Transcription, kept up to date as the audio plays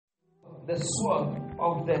The sword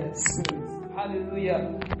of the Spirit.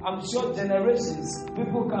 Hallelujah. I'm sure generations,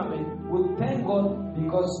 people coming will thank God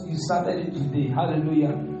because you started it today.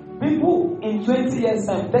 Hallelujah. People in 20 years'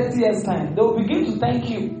 time, 30 years' time, they will begin to thank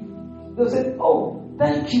you. They'll say, oh,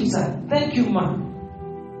 thank you, sir. Thank you, man.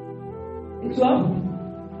 It will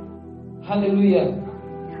happen. Hallelujah.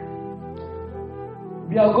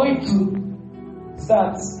 We are going to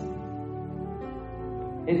start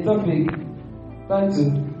a topic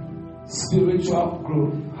titled spiritual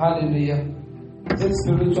growth. Hallelujah. Say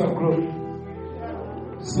spiritual growth.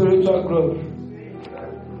 Spiritual growth.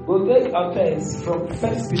 We'll take our text from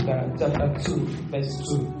 1 Peter chapter 2, verse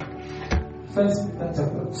 2. 1 Peter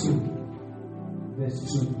chapter 2, verse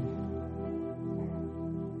 2.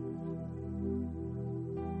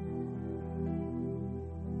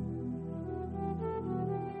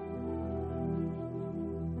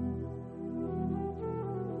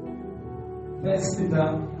 First Peter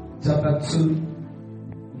chapter 2,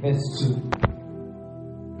 verse 2.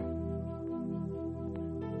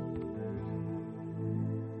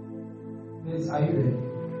 Yes, are you there?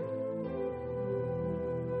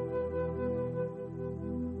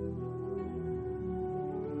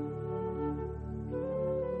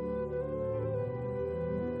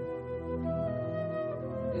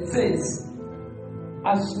 It says,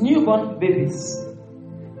 as newborn babies,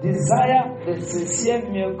 desire the sincere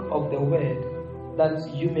milk of the word,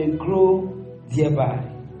 that you may grow thereby.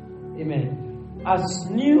 Amen. As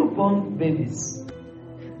newborn babies,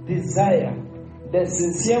 desire the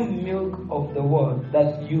sincere milk of the word,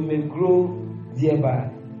 that you may grow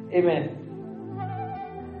thereby. Amen.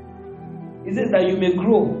 It says that you may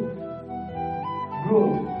grow.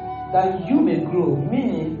 Grow. That you may grow,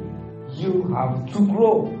 meaning you have to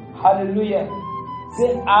grow. Hallelujah.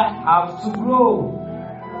 Say, I have to grow.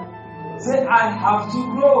 Say, I have to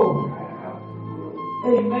grow.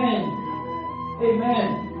 Amen. Amen.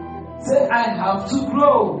 Say, I have to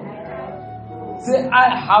grow. Say,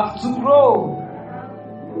 I have to grow.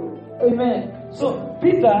 Amen. So,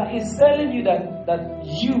 Peter is telling you that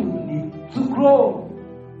you need to grow.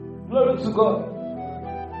 Glory to God.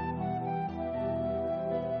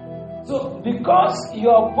 So, because you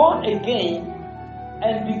are born again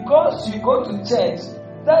and because you go to church,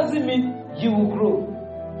 doesn't mean you will grow.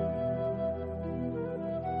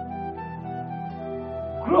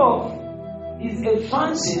 Growth is a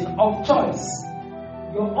function of choice.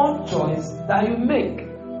 Your own choice that you make.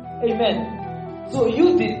 Amen. So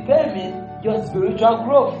you determine your spiritual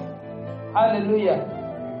growth. Hallelujah.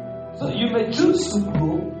 So you may choose to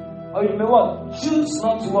grow, or you may what? Choose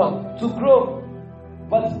not to what? To grow.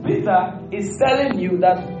 But Peter is telling you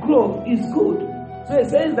that growth is good. So he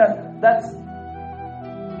says that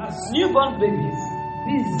as newborn babies,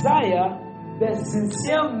 desire the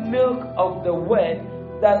sincere milk of the word,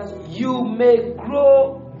 that you may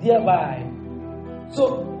grow thereby.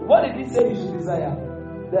 So, what did he say you should desire?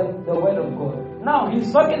 The word of God. Now,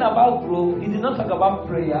 he's talking about growth. He did not talk about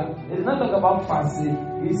prayer. He did not talk about fasting.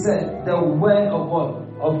 He said the word of what?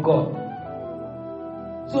 Of God.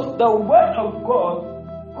 So, the word of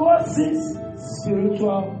God causes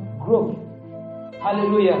spiritual growth.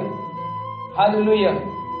 Hallelujah. Hallelujah.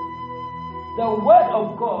 The word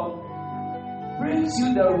of God brings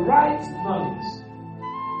you the right knowledge.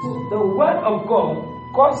 So the word of God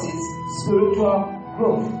causes spiritual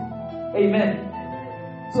growth. Amen.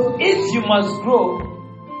 So if you must grow,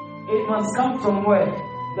 it must come from where?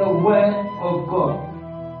 The word of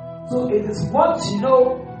God. So it is what you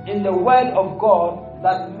know in the word of God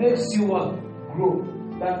that makes you what? Grow.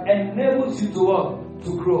 That enables you to what?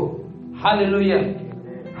 To grow. Hallelujah.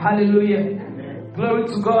 Hallelujah. Glory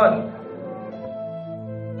to God.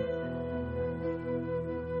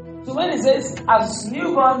 So when it says, as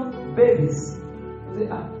newborn babies, you say,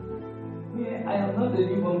 I am not a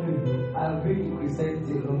newborn baby. I have been in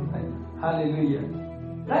Christianity a long time. Hallelujah.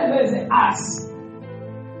 That's why it says, as.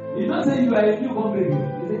 You don't say you are a newborn baby.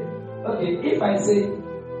 You say, okay, if I say,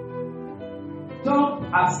 jump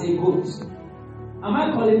as a goat, am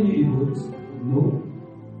I calling you a goat? No.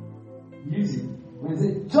 Use it. When I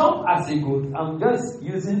say, jump as a goat, I'm just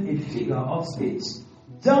using a figure of speech.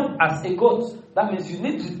 Jump as a goat. That means you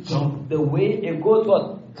need to jump the way a goat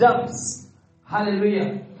what? Jumps.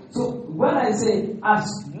 Hallelujah. So when I say as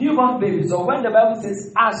newborn babies, or when the Bible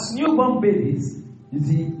says as newborn babies, you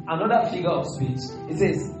see another figure of speech. It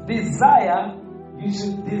says desire. You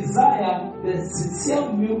should desire the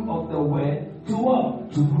sincere milk of the word to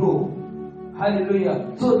what? To grow.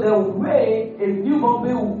 Hallelujah. So the way a newborn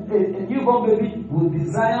baby will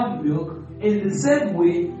desire milk, in the same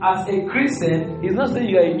way as a Christian, he's not saying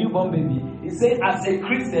you are a newborn baby. He He said, as a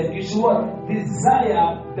Christian, you should what?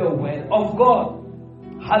 Desire the word of God.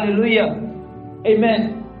 Hallelujah.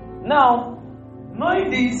 Amen. Now, knowing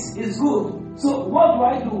this is good. So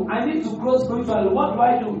what do? I need to grow spiritually. What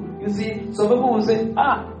do? You see, some people will say,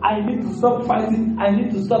 I need to stop fighting. I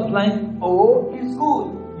need to stop lying. Oh, it's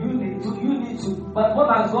good. You need to. But what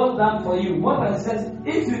has God done for you? What has Jesus?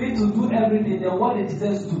 If you need to do everything, then what did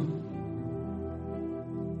Jesus do?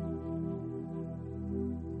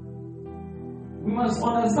 We must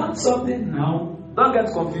understand something now. Don't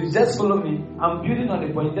get confused. Just follow me. I'm building on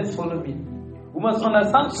the point. Just follow me. We must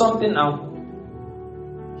understand something now.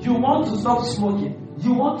 You want to stop smoking.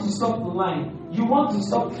 You want to stop lying. You want to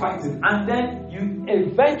stop fighting. And then you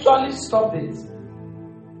eventually stop it.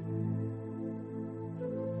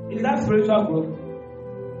 Is that spiritual growth?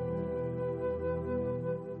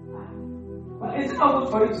 But is it not good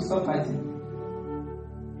for you to stop fighting?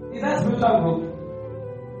 Is that spiritual growth?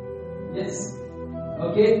 Yes.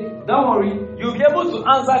 Okay? Don't worry. You'll be able to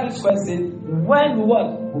answer this question when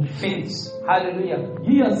what? We finish. Hallelujah.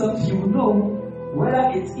 You yourself, you will know whether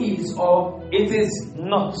it is or it is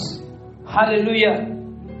not. Hallelujah.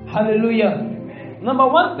 Hallelujah. Number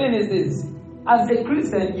one thing is this. As a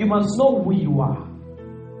Christian, you must know who you are.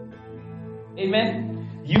 Amen.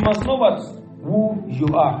 You must know what? Who you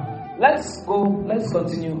are. Let's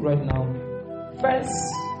continue right now.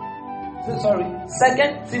 2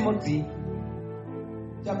 Timothy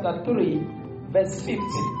chapter 3, verse 15.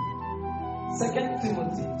 2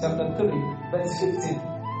 Timothy chapter 3, verse 15.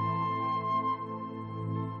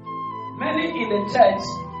 Many in the church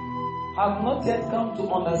have not yet come to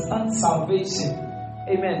understand salvation.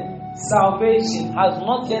 Amen. Salvation has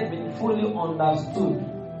not yet been fully understood.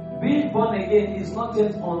 Being born again is not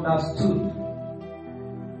yet understood.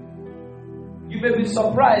 You may be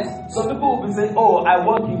surprised. Some people will be saying, I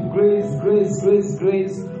walk in grace.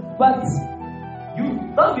 But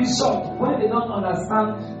you don't be shocked when they don't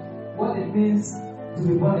understand what it means to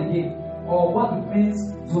be born again or what it means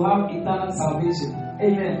to have eternal salvation.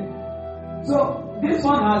 Amen. So this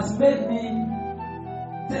one has made me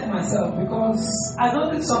take myself because I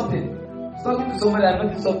noticed something. Talking to somebody, I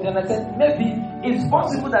noticed something and I said, maybe it's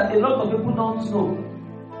possible that a lot of people don't know.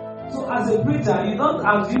 So as a preacher, you don't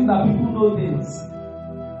assume that people know things.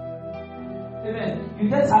 Amen. You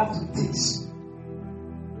just have to teach.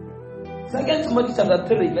 2 Timothy chapter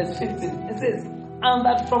 3, verse 15. It says, and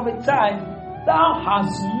that from a child thou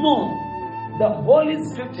hast known the holy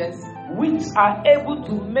scriptures which are able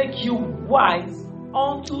to make you wise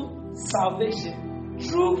unto salvation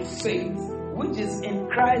through faith which is in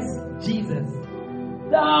Christ Jesus.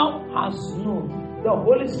 Thou hast known the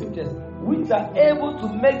holy scriptures which are able to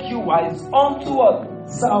make you wise unto what?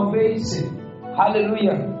 Salvation.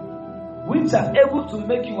 Hallelujah. Which are able to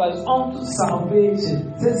make you wise unto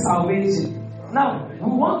salvation. Say salvation. Now,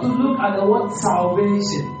 we want to look at the word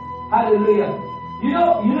salvation. Hallelujah.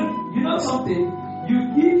 You know something? You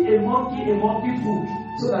give a monkey food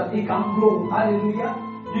so that it can grow. Hallelujah.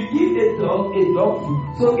 You give a dog food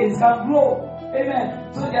so it can grow.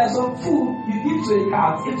 Amen. So there's some food you give to a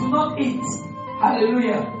cat, it will not eat.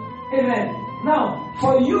 Hallelujah. Amen. Now,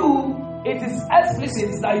 for you, it is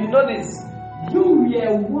explicit that you know this. You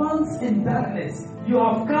were once in darkness. You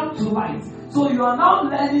have come to light. So you are now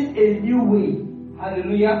learning a new way.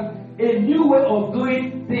 Hallelujah. A new way of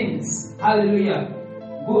doing things. Hallelujah.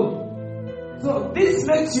 Good. So this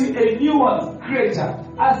makes you a new one, creature.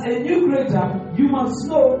 As a new creature, you must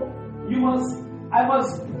know,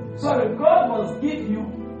 God must give you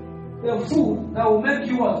the food that will make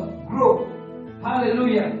you what? Grow.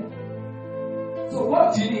 Hallelujah. So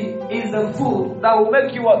what you need is the food that will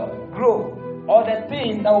make you what? Grow. Or the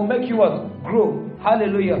thing that will make you what? Grow.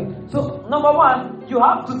 Hallelujah. So number one, you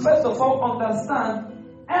have to first of all understand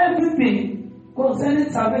everything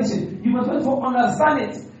concerning salvation. You must first of all understand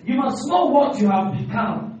it. You must know what you have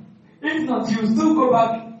become. If not, you will still go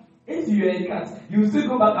back. If you are a cat, you will still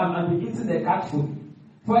go back and be eating the cat food.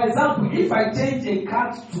 For example, if I change a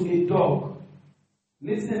cat to a dog,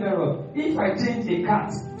 listen very well. If I change a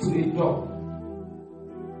cat to a dog,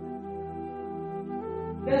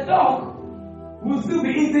 the dog will still be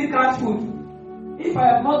eating cat food. If I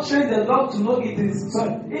have not trained the dog to know it is,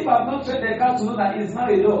 if I have not trained the cat to know that it is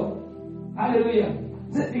not a dog, hallelujah.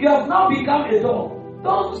 You have now become a dog.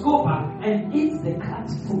 Don't go back and eat the cat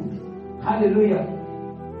food. Hallelujah.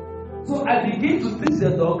 So I begin to teach the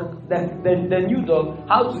dog, the new dog,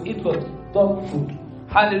 how to eat what? Dog food.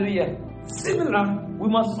 Hallelujah. Similar, we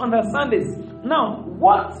must understand this. Now,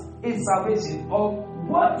 what is salvation? Or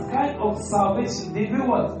what kind of salvation did we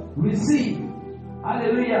what? Receive?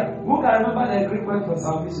 Hallelujah. Who can remember the Greek word for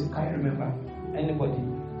salvation? Can you remember? Anybody?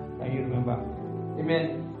 Can you remember? remember.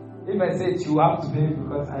 Amen. If I say it, you have to believe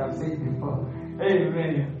because I have said it before.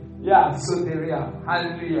 Amen. Yeah, soteria.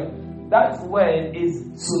 Hallelujah. That word is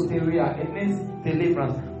soteria. It means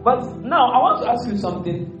deliverance. But now I want to ask you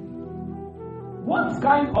something. What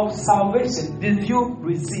kind of salvation did you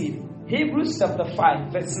receive? Hebrews chapter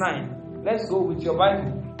 5, verse 9. Let's go with your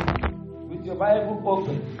Bible. With your Bible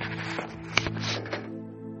open.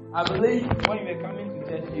 I believe when you were coming to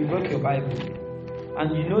church, you wrote your Bible.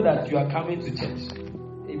 And you know that you are coming to church.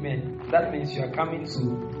 Amen. That means you are coming to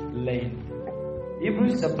learn.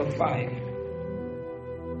 Hebrews chapter 5,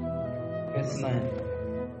 verse 9.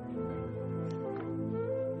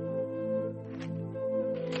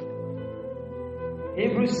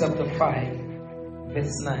 Hebrews chapter 5,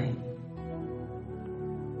 verse 9.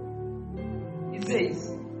 It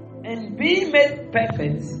says, and being made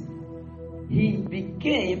perfect, he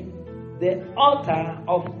became the author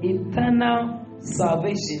of eternal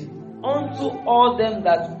salvation unto all them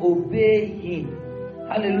that obey him.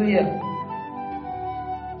 Hallelujah.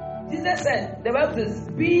 Jesus said, the Bible says,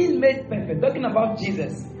 being made perfect, talking about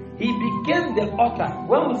Jesus, he became the author.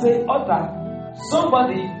 When we say author,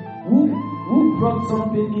 somebody who brought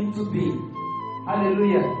something into being.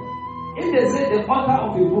 Hallelujah. If they say the author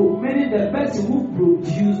of a book, meaning the person who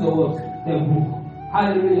produced the book.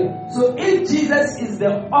 Hallelujah. So if Jesus is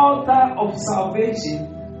the author of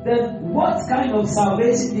salvation, then what kind of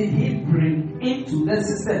salvation did he bring into the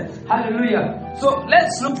system? Hallelujah. So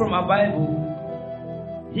let's look from our Bible.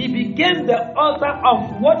 He became the author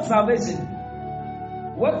of what salvation?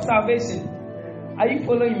 What salvation? Are you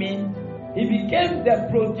following me? He became the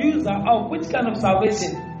producer of which kind of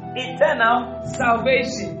salvation? Eternal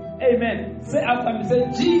salvation. Amen. Say after me, say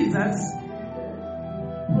Jesus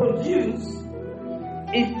produced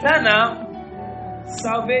eternal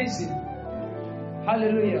salvation.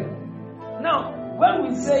 Hallelujah. Now, when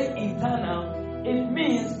we say eternal, it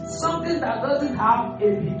means something that doesn't have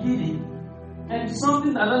a beginning and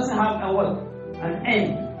something that doesn't have a what? An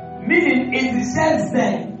end. Meaning it is just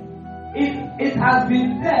there. It has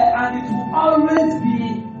been there and it will always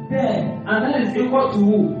be there. And that is equal to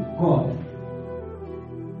who? God.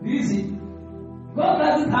 Do you see? God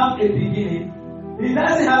doesn't have a beginning. He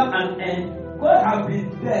doesn't have an end. God has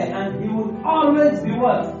been there and he will always be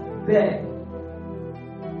what? There.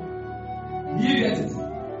 Do you get it?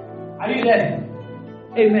 Are you there?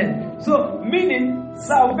 Amen. So, meaning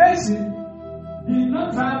salvation did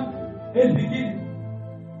not have a beginning.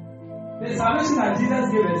 The salvation that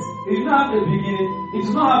Jesus gave us, it did not have a beginning, it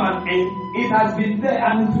does not have an end, it has been there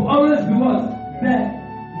and it will always be what? There.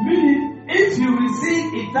 Meaning, if you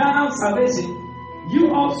receive eternal salvation,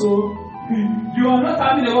 you also, you are not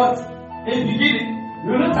having a what? A beginning.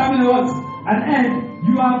 You are not having a what? An end.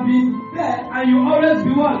 You have been there and you always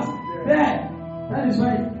be what? There. That is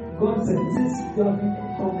why God said, since you have been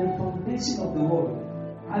from the foundation of the world.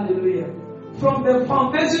 Hallelujah. From the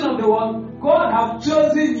foundation of the world, God has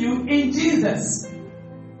chosen you in Jesus.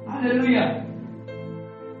 Hallelujah.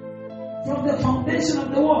 From the foundation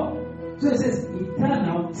of the world. So it says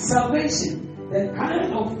eternal salvation. The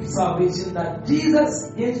kind of salvation that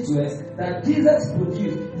Jesus gave to us, that Jesus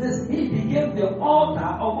produced. It says he became the author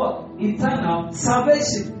of what? Eternal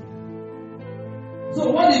salvation.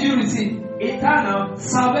 So what did you receive? Eternal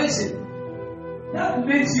salvation. That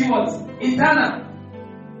makes you what? Eternal.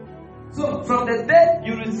 So from the day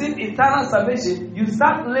you receive eternal salvation, you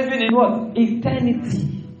start living in what?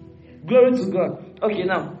 Eternity. Glory to God. Okay,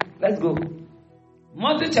 now let's go.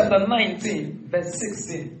 Matthew chapter 19, verse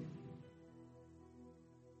 16.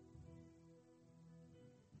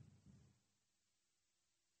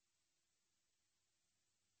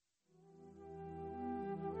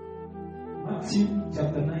 Matthew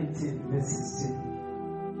chapter 19, verse 16.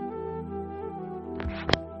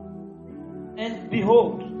 And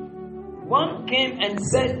behold, one came and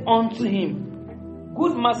said unto him,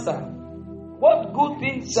 Good master, what good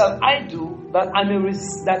thing shall I do that I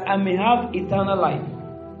may have eternal life?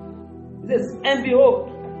 It says, and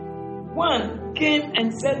behold, one came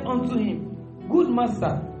and said unto him, Good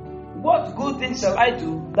master, what good thing shall I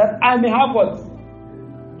do that I may have what?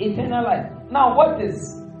 Eternal life. Now what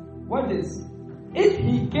is? If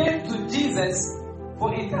he came to Jesus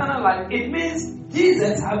for eternal life, it means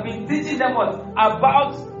Jesus has been teaching them what?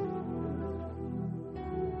 About.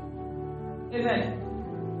 Amen.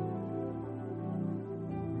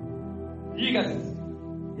 You get it?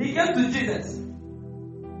 He came to Jesus.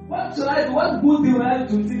 What should I do? What good thing will I do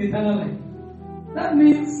to receive eternal life? That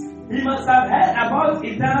means he must have heard about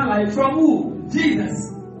eternal life from who?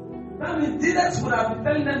 Jesus. That means Jesus would have been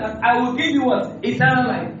telling them that I will give you what? Eternal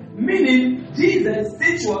life. Meaning, Jesus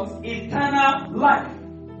teaches what? Eternal life.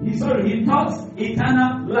 He taught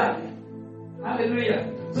eternal life.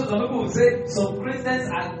 Hallelujah. So some people will say some Christians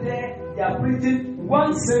are there, they are preaching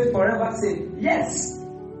once saved, forever saved. Yes.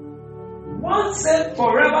 Once saved,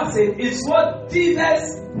 forever saved is what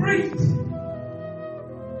Jesus preached.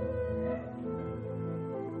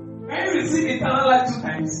 When you receive eternal life 2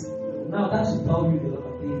 times, now that should tell you a lot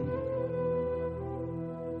of things.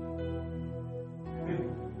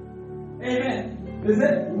 Amen. They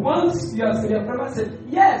said, once you are forever saved.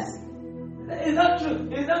 Yes. Is that true?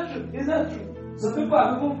 Is that true? Is that true? So people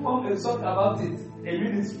have even formed a song about it. A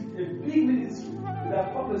ministry, a big ministry. They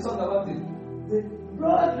have formed a song about it. They say,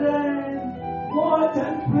 brethren, watch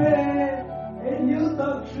and pray. A new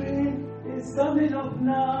doctrine is coming up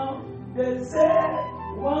now. They say,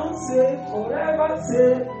 once saved, forever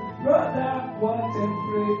saved. Brother, watch and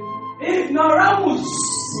pray. Ignoramus.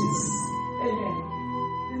 Amen.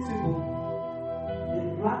 These people, they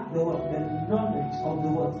lack the word, the knowledge of the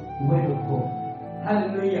word, the word of God.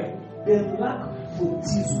 Hallelujah. They lack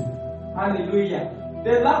photism. Hallelujah.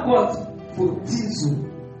 They lack what? Photism.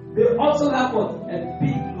 They also lack what?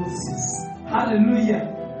 Epignosis. Hallelujah.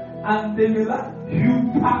 And they may lack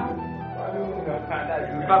hupa.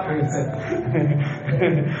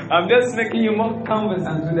 I'm just making you more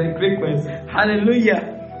conversant with the Greek words. Hallelujah.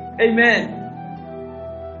 Amen.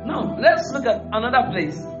 Now, let's look at another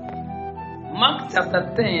place. Mark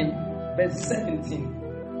chapter 10, verse 17.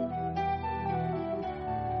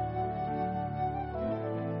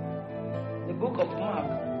 The book of Mark,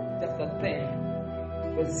 chapter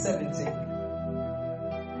 10, verse 17.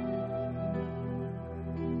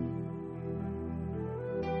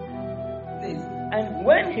 And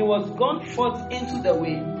when he was gone forth into the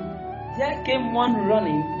way, there came one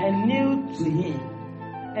running and kneeled to him,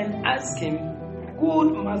 and asked him,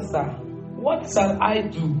 Good master, what shall I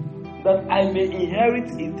do that I may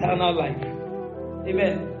inherit eternal life?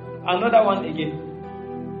 Amen. Another one again.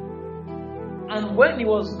 And when he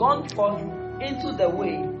was gone forth into the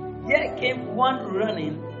way, there came one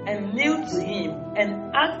running and kneeled to him,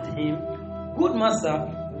 and asked him, Good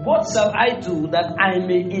master, what shall I do that I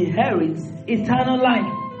may inherit eternal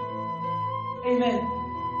life? Amen.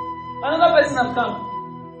 Another person has come.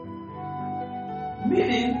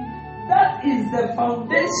 Meaning, that is the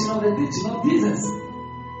foundation of the teaching of Jesus.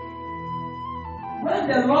 When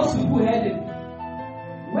the lost people heard it,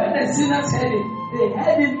 when the sinners heard it, they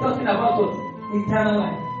heard him talking about what? Eternal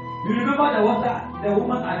life. You remember the water, the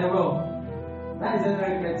woman at the well? That is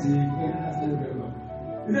very clear to you.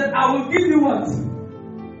 He said, I will give you what?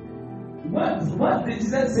 What did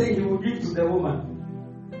Jesus say he will give to the woman?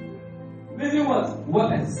 Living what?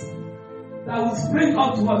 Waters. That will spring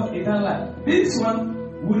up to what? Eternal life. This one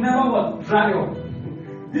will never what? Dry up.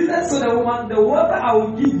 Jesus told the woman, the water I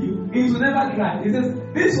will give you, it will never dry. He says,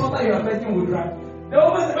 this water you are fetching will dry. The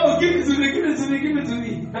woman said, oh, give it to me, give it to me, give it to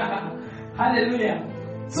me. Hallelujah.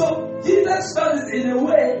 So Jesus taught it in a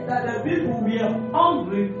way that the people were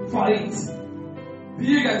hungry for it. Do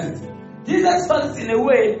you get it? Jesus taught it in a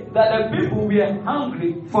way that the people were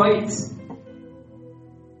hungry for it.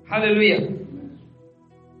 Hallelujah.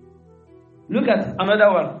 Look at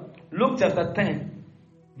another one. Luke chapter 10,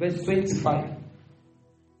 verse 25.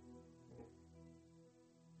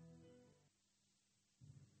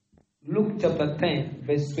 Luke chapter 10,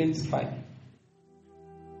 verse 25.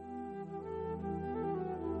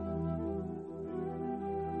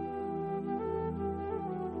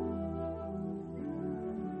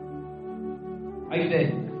 Are you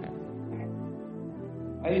there?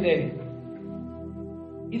 Are you there?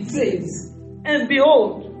 It says, and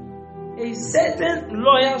behold, a certain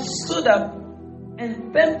lawyer stood up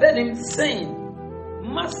and tempted him, saying,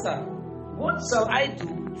 Master, what shall I do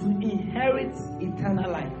to inherit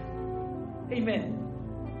eternal life?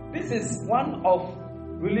 Amen. This is one of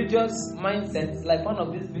religious mindsets, like one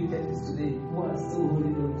of these big churches today, who are still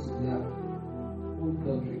holding on to their own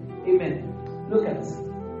country. Amen. Look at it.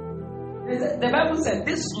 The Bible said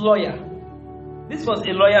this lawyer, this was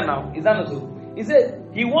a lawyer now, is that not so? He said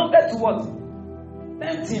he wanted to what?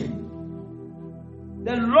 Tempt him.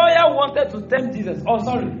 The lawyer wanted to tempt Jesus. Oh,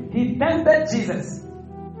 sorry. He tempted Jesus.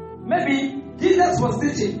 Maybe Jesus was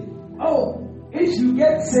teaching, oh, if you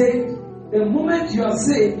get saved, the moment you are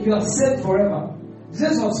saved forever.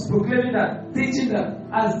 Jesus was proclaiming that, teaching that.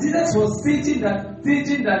 As Jesus was teaching that,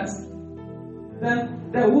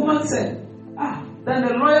 then the woman said, then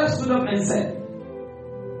the lawyer stood up and said,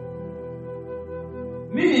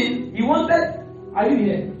 meaning, he wanted, are you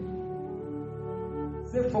here?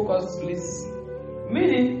 Stay focused, please.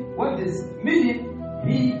 Meaning, what is? Meaning,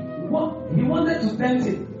 he wanted to tempt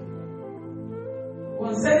him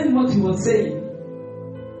concerning what he was saying.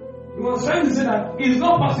 He was trying to say that it's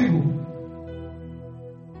not possible.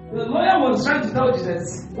 The lawyer was trying to tell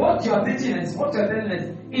Jesus, what you are teaching us, what you are telling us,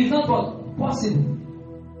 is not what? Possible.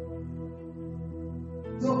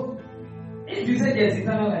 So, if you say there's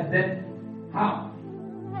eternal life, then how?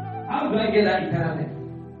 How do I get that eternal life?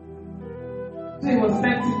 So he was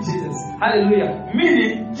tempting Jesus. Hallelujah.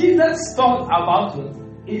 Meaning, Jesus thought about what?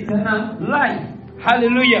 Eternal life.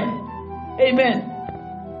 Hallelujah. Amen.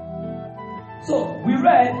 So, we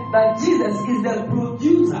read that Jesus is the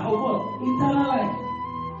producer of what? Eternal life.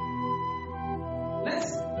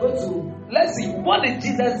 Let's see, what did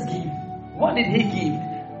Jesus give? What did he give?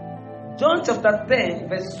 John chapter 10,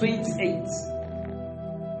 verse 28.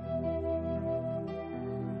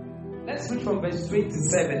 Let's read from verse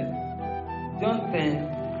 27. John 10.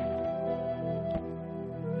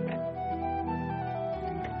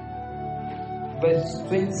 Verse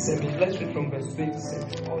 27. Let's read from verse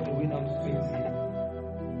 27 all the way down to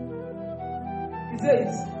 28. He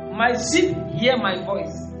says, my sheep hear my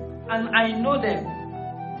voice, and I know them,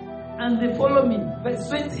 and they follow me. Verse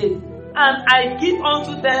 28. And I give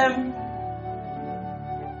unto them.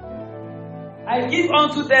 I give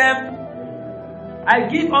unto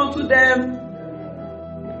them.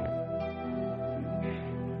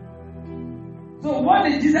 So what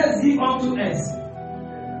did Jesus give unto us?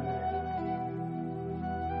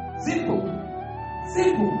 Simple.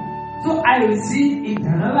 So I receive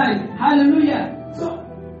eternal life. Hallelujah. So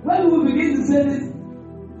when we begin to say this,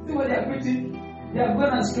 see what they are preaching. They have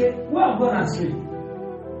gone astray. Who have gone astray?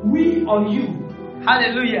 We or you?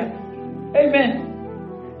 Hallelujah. Amen.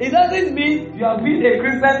 It doesn't mean you have been a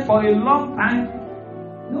Christian for a long time.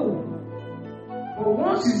 No. But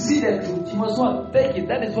once you see the truth, you must what? Take it.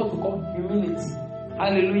 That is what we call humility.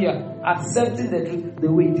 Hallelujah. Accepting the truth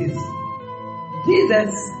the way it is.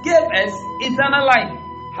 Jesus gave us eternal life.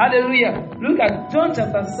 Hallelujah. Look at John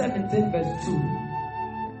chapter 17, verse 2.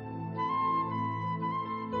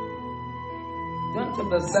 John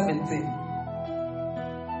chapter 17.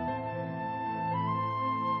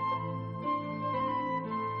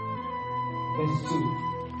 Verse 2.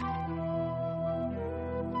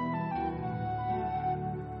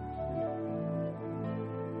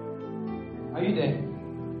 Are you there?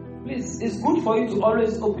 Please, it's good for you to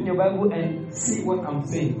always open your Bible and see what I'm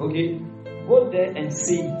saying, okay? Go there and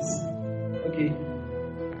say it, okay?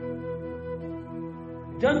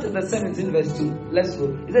 John chapter 17, verse 2. Let's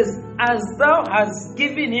go. It says, as thou hast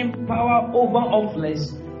given him power over all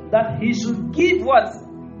flesh, that he should give what?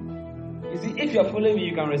 You see, if you're following me,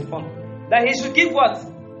 you can respond. That he should give what?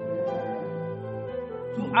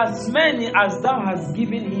 To as many as thou hast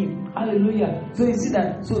given him. Hallelujah. So you see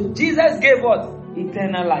that. So Jesus gave what?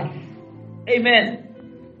 Eternal life. Amen.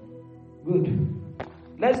 Good.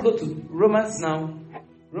 Let's go to Romans now.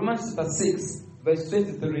 Romans chapter 6, verse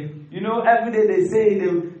 23. You know, every day they say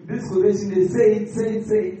this quotation, they say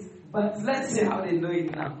it. But let's see how they know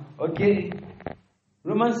it now. Okay?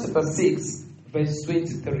 Romans chapter 6, verse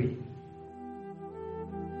 23.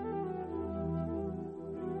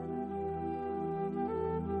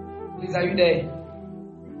 Please, are you there?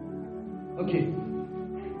 Okay.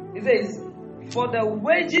 It says, for the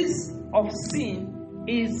wages of sin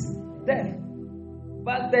is death,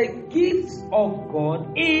 but the gift of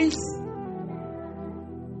God is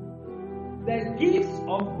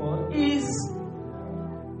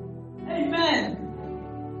Amen.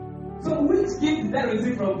 So which gift did I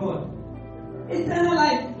receive from God? Eternal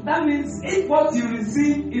life. That means if what you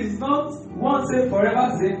receive is not once and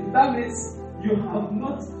forever saved, that means you have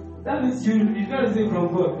not. That means you did not receive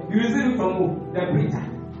from God. You receive it from who? The preacher.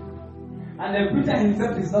 And the preacher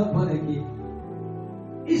himself is not born again.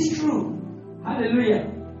 It's true. Hallelujah.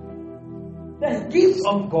 The gift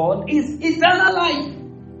of God is eternal life.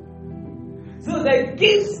 So the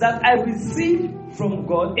gifts that I receive from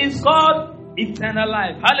God is called eternal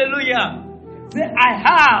life. Hallelujah. Say, I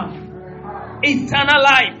have eternal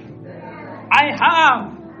life. I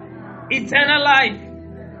have eternal life.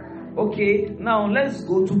 Okay, now let's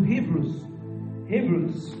go to Hebrews.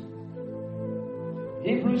 Hebrews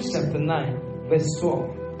chapter 9, verse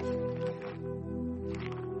 12.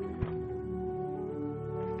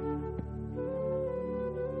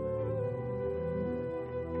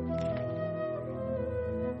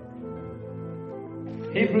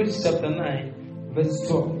 Hebrews chapter 9, verse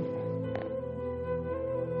 12.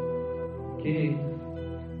 Okay.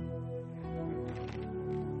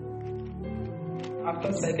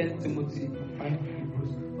 After 2 Timothy, find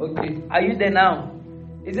Hebrews. Okay, are you there now?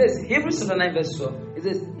 It says, Hebrews chapter 9, verse 12. It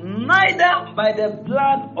says, neither by the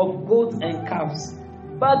blood of goats and calves,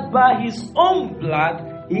 but by his own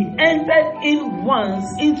blood, he entered in once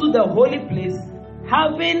into the holy place,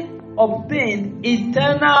 having obtained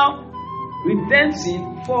eternal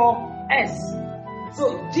redemption for us.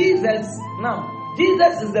 So Jesus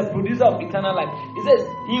is the producer of eternal life. He says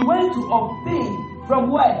he went to obtain from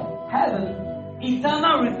where? Heaven,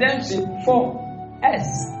 eternal redemption for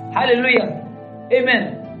us. Hallelujah.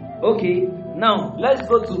 Amen. Okay, now let's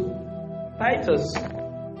go to Titus.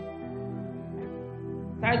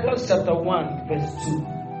 Titus chapter 1 verse 2.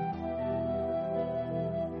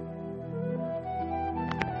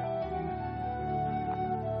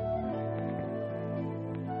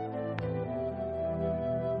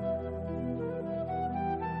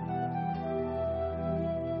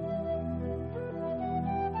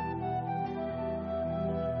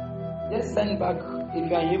 Just stand back. If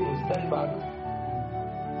you are able, stand back.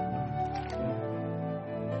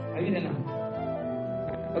 Are you there now?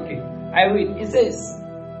 Okay. I read. It says,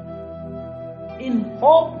 in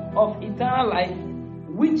hope of eternal life,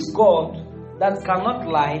 which God that cannot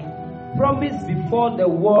lie promised before the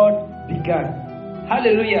world began.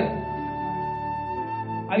 Hallelujah.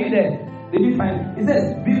 Are you there? Did you find it? It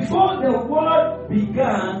says, before the world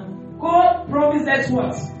began, God promised us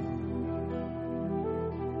what?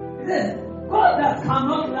 It says, God that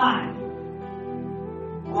cannot lie.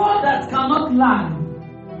 God that cannot lie.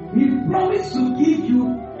 He promised to give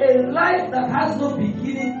you a life that has no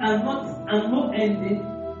beginning and no ending.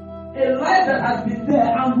 A life that has been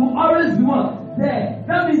there and will always be what? There.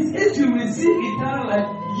 That means if you receive eternal life,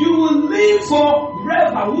 you will live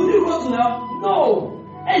forever. Will you go to hell? No.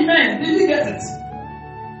 Amen. Did you get it?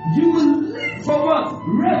 You will live for what?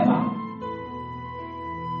 Forever.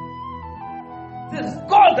 This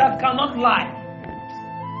God that cannot lie.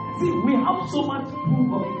 See, we have so much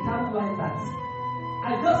proof of eternal life that I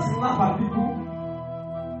just laugh at people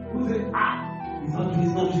who say, it's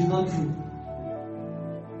not true.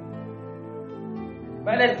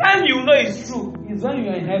 By the time you know it's true, it's when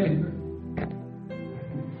you're in heaven.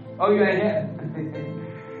 Or you're in hell.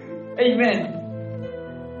 Amen.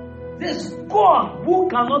 This God who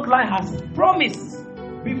cannot lie has promised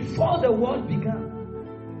before the world began.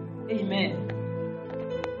 Amen.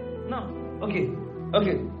 Now, okay.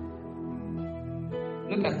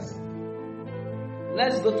 Look at it.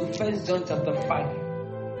 Let's go to 1 John chapter 5.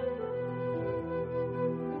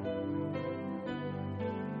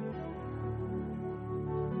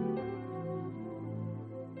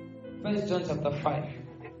 First John chapter 5,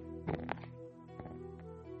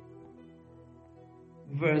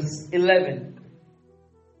 verse 11.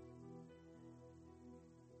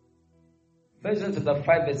 1 John chapter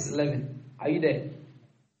 5, verse 11. Are you there?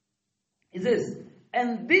 It says,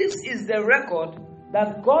 and this is the record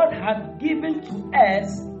that God had given to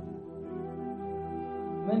us.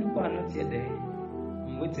 Many people are not yet there.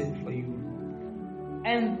 I'm waiting for you.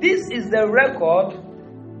 And this is the record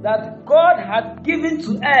that God had given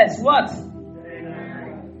to us. What?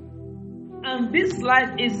 And this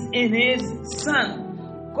life is in His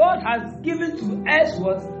Son. God has given to us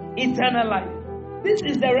what? Eternal life. This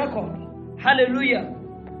is the record. Hallelujah.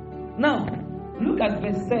 Now, look at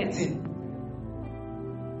verse 13.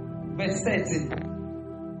 Verse 13.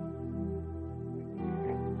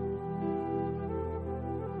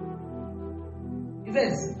 It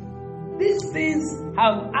says, these things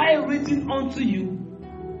have I written unto you.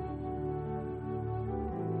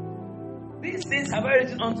 These things have I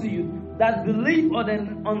written unto you that believe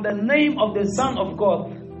on the name of the Son of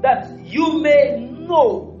God, that you may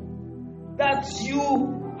know that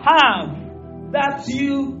you have.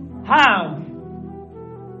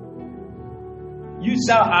 You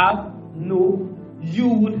shall have, no. You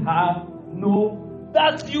would have, no.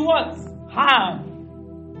 That you what? Have.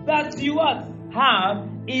 That you what? Have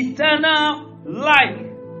eternal life.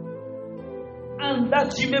 And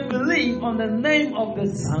that you may believe on the name of the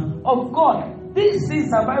Son of God. These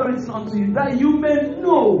things have I written unto you, that you may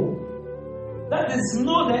know. That is,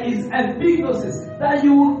 know there is a big process. That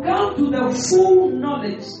you will come to the full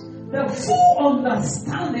knowledge, the full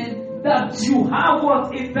understanding that you have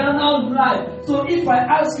what? Eternal life. So if I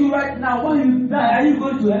ask you right now, when you die, are you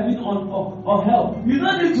going to heaven or hell? You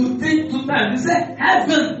don't need to think 2 times. You say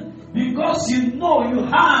heaven. Because you know you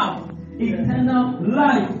have eternal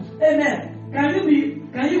life. Amen.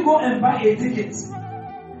 Can you go and buy a ticket?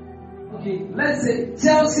 Okay, let's say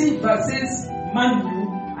Chelsea versus Man U.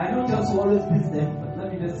 I know Chelsea always beats them, but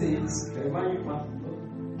let me just say it's Man U.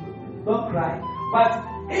 Don't cry. But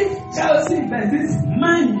if Chelsea versus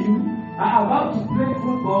Man U are about to play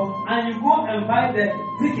football and you go and buy the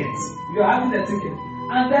tickets, you're having the ticket,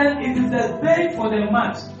 and then it is the day for the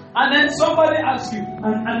match. And then somebody asks you,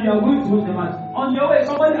 and you are going to watch the match. On your way,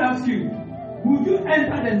 somebody asks you, would you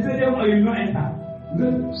enter the stadium or you not enter?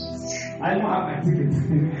 I don't have my ticket.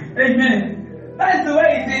 Amen. That's the way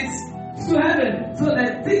it is to heaven. So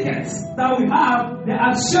the tickets that we have, the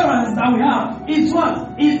assurance that we have, is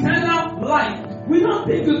what? Eternal life. We don't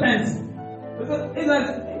think to things. Because it's like,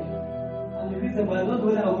 I'm a Christian, but I don't know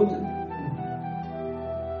whether I'll go to.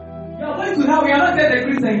 You're going to hell, we are not there, the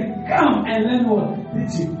Christian. Come and learn what?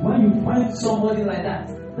 Teach you. When you find somebody like that,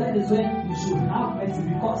 that is when you should have mercy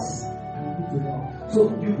because you go to hell. So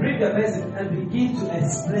you bring the person and begin to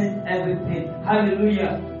explain everything.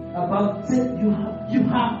 Hallelujah. About say you have. You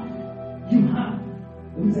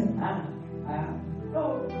say, I have. No.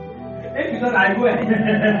 If you don't, I go ahead.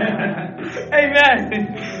 Amen.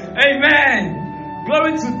 Amen.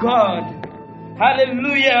 Glory to God.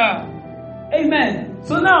 Hallelujah. Amen.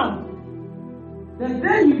 So now, the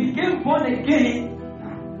day you became born again,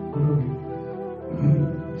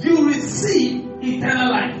 you receive eternal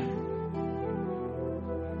life.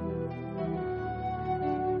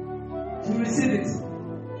 You receive it.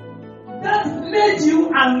 That made you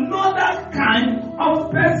another kind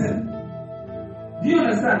of person. Do you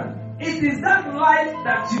understand? It is that life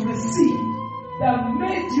that you receive that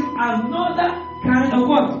made you another kind of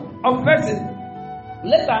what? Of person.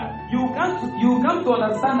 Later, you come to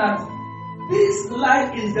understand that this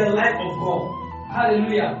life is the life of God.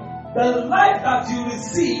 Hallelujah. The life that you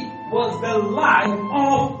received was the life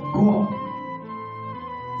of God.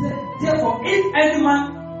 Therefore, if any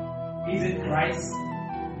man is in Christ,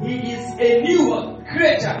 he is a new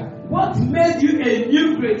creature. What made you a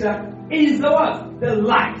new creature is the what? The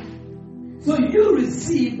life. So you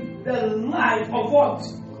receive the life of what?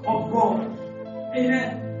 Of God.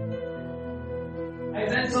 Amen. I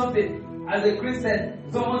said something. As a Christian,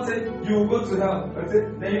 someone said, you will go to hell. I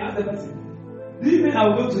said, then you ask the person, do you mean I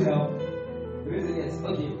will go to hell? The person said, yes.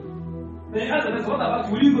 Okay. Then you ask the person, what about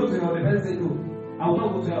will you go to hell? The person said, no, I will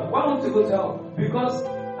not go to hell. Why won't you go to hell? Because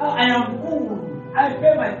I am old. I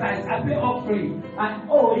pay my tithes, I pay offering. And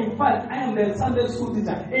in fact, I am the Sunday school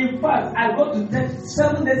teacher. In fact, I go to church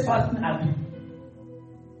 7 days fasting a week.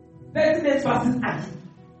 30 days fasting a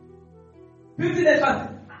week. 50 days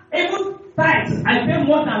fasting. Even tithes, I pay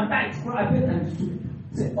more than tithes. I pay times 2.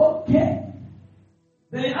 Say, okay.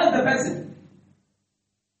 Then you ask the person,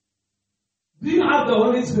 do you have the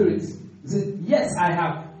Holy Spirit? He said, yes, I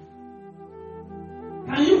have.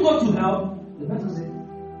 Can you go to hell? The person said,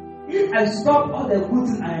 if I stop all the good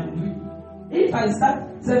things I am doing, if I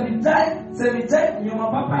start 70 your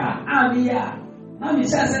papa, I'm here. Now me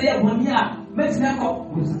shall say, yeah, 1 year, makes me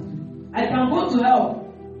come. I can go to hell.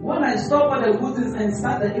 When I stop all the good things and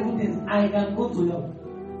start the evil things, I can go to hell.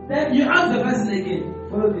 Then you ask the person again.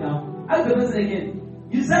 Follow me now. Ask the person again.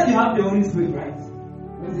 You said you have the Holy Spirit, right?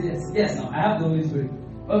 Yes. Yes, now I have the Holy Spirit.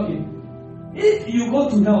 Okay. If you go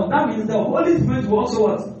to hell, that means the Holy Spirit will also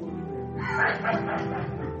what?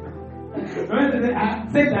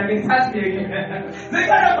 Say that again, touch me again. Say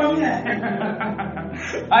that from here.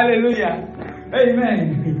 Hallelujah.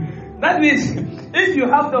 Amen. That means if you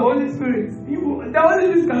have the Holy Spirit, the Holy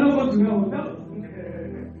Spirit cannot go to hell. No.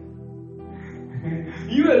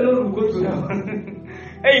 You alone will go to hell.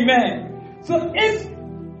 Amen. So if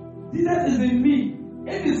Jesus is in me,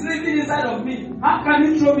 if he's living inside of me, how can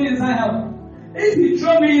he throw me inside hell? If he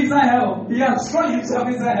throw me inside hell, he has thrown himself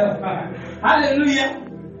inside hell. Hallelujah.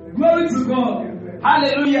 Glory to God.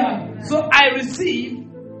 Hallelujah. So I receive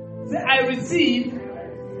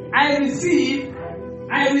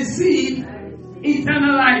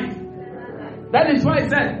eternal life. That is why it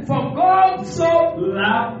said, for God so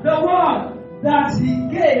loved the world that he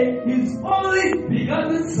gave his only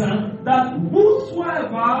begotten Son, that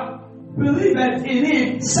whosoever believeth in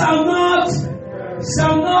him shall not,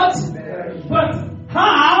 but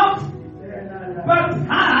have,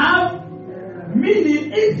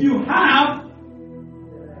 meaning if you have,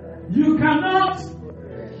 you cannot,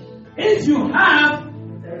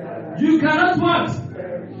 what?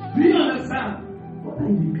 Do you understand? What are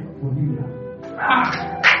you for you?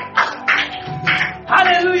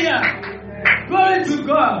 Hallelujah. Glory to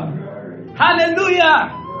God.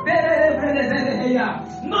 Hallelujah.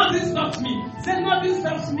 Nothing stops me. Say nothing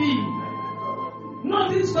stops me.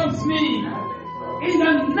 Nothing stops me. In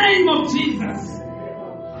the name of Jesus.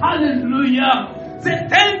 Hallelujah. Say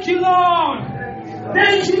thank you, Lord.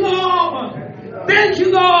 Thank you, Lord. Thank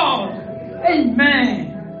you, Lord. Amen.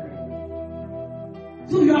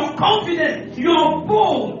 So you are confident. You are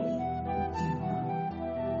bold.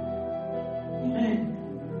 Amen.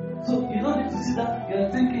 So you don't need to sit down. You are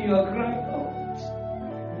thinking, you are crying. Oh.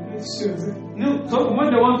 No. So when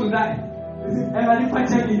they want to die, everything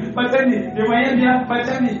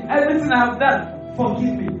I have done,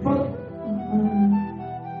 forgive me.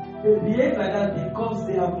 They behave like that because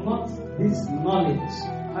they have not this knowledge.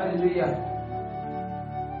 Hallelujah.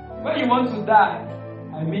 When you want to die,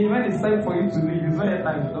 I mean, when it's time for you to leave, it's not your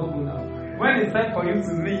time, don't go now. When it's time for you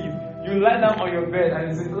to leave, you lie down on your bed and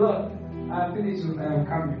you say, Lord, I'm finished with I am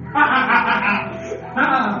coming.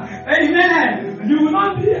 Amen. You will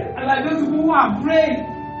not be like those people who are afraid.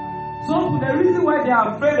 So the reason why they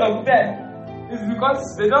are afraid of death is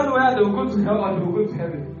because they don't know whether they will go to hell or they will go to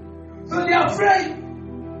heaven. So they are afraid.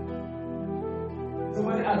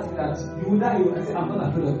 Somebody asked me that, you will die. I said, I'm not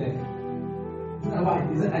afraid of death. Why?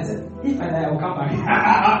 I said, if I die, I will come back.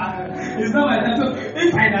 It's not my time. So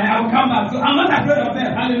if I die, I will come back. So I'm not afraid of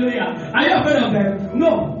death. Hallelujah. Are you afraid of death?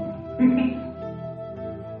 No.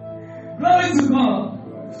 Glory to God.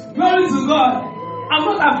 Glory to God. I'm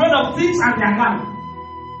not afraid of things and their hand.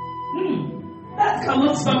 That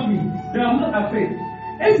cannot stop me. But I'm not afraid.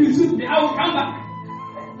 If you shoot me, I will come back.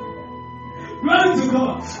 Glory to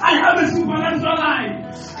God. I have a supernatural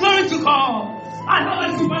life. Glory to God. I have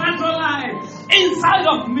a supernatural life inside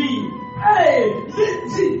of me. Hey,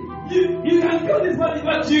 see, you can kill this body,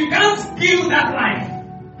 but you can't kill that life.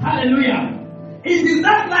 Hallelujah. It is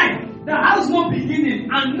that life that has no beginning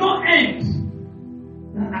and no end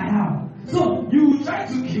that I have. So you will try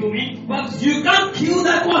to kill me, but you can't kill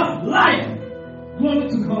that one life. Glory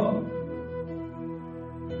to God.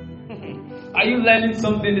 Are you learning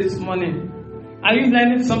something this morning? Are you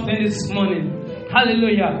learning something this morning?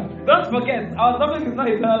 Hallelujah. Don't forget, our topic is not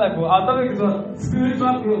eternal life, our topic is on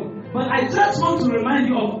spiritual growth. But I just want to remind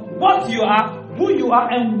you of what you are, who you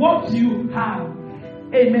are, and what you have.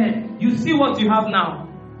 Amen. You see what you have now.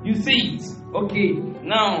 You see it. Okay.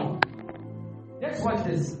 Now, let's watch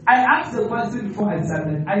this. I asked the question before I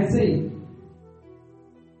started. I say,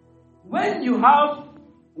 when you're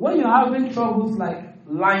having troubles like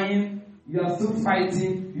lying, you are still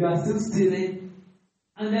fighting, you are still stealing,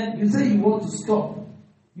 and then you say you want to stop.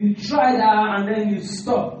 You try that and then you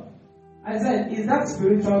stop. I said, is that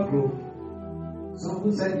spiritual growth? Some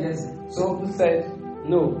people said yes. Some people said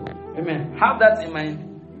no. Amen. Have that in mind.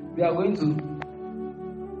 We are going to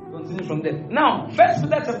continue from there. Now, 1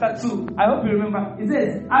 Peter chapter 2. I hope you remember. It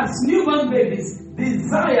says, as newborn babies,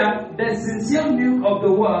 desire the sincere milk of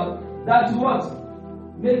the word that what?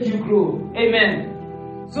 Make you grow. Amen.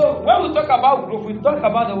 So, when we talk about growth, we talk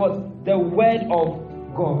about the what? The word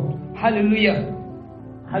of God. Hallelujah.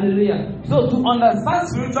 Hallelujah. So to understand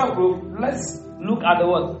spiritual growth, let's look at the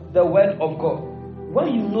what? The word of God. When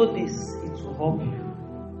you know this, it will help you.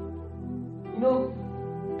 You know,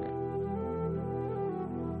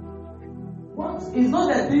 what? It's not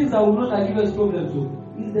the things that will not give us problems, though.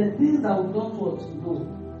 It's the things that will not want to know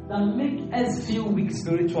that make us feel weak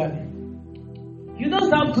spiritually. You don't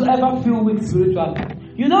have to ever feel weak spiritually.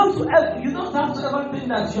 You don't have to ever think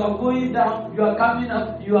that you are going down, you are coming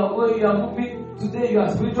up, you are moving. Today you are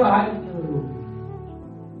spiritual high. No.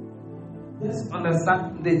 Just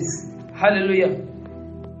understand this. Hallelujah.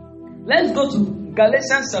 Let's go to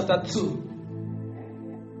Galatians chapter 2.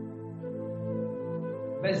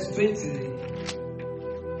 Verse 20.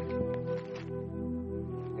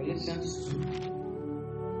 Galatians 2.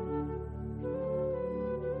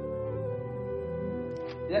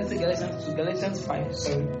 Let's say Galatians 2. Galatians 5.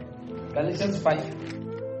 Sorry. Galatians 5.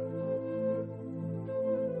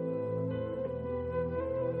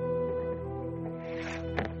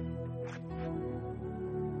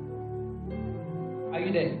 Are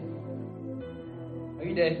you there? Are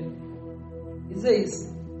you there? It says,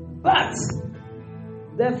 but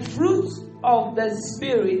the fruit of the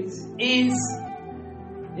Spirit is,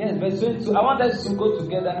 yes, verse 22. I want us to go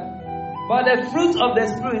together. But the fruit of the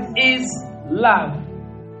Spirit is love,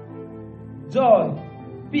 joy,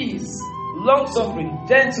 peace, long-suffering,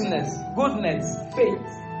 gentleness, goodness, faith.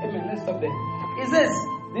 Amen. Let's stop there. It says,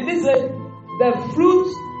 did it say the fruit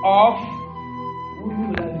of,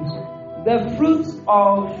 the fruit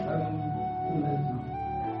of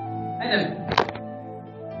Adam?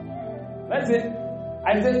 Let's say,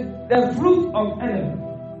 I said the fruit of Adam.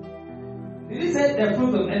 Did it say the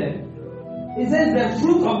fruit of Adam? It says the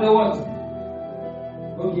fruit of the what?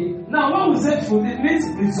 Okay. Now when we say fruit, it means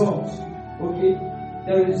result. Okay.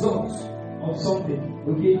 The result of something.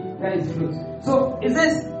 Okay. That is fruit. So it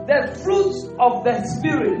says the fruit of the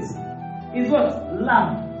Spirit is what?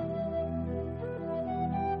 Love.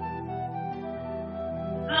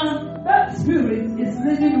 And that Spirit is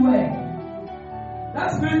living where?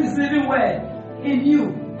 That Spirit is living where? In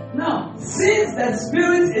you. Now, since the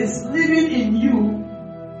Spirit is living in you,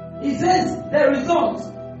 it says the result,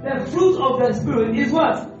 the fruit of the Spirit is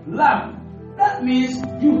what? Love. That means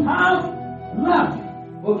you have love.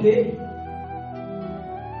 Okay?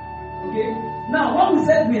 Okay? Now, when we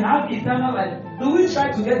said we have eternal life, do we try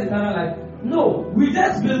to get eternal life? No, we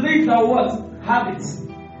just believe that what? Have it.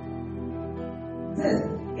 It says,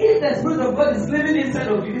 if the Spirit of God is living inside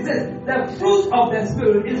of you, it says, the fruit of the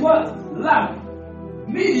Spirit is what? Love.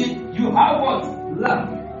 Meaning, you have what? Love.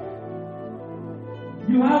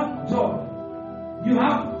 You have joy. You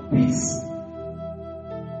have peace.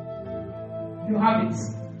 You have it.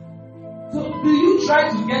 So, do you try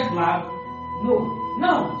to get love? No.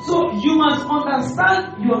 Now, so you must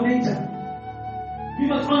understand your nature. You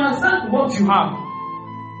must understand what you have.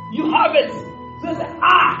 You have it. So you say,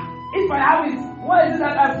 if I have it, why is it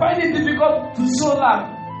that I find it difficult to show love?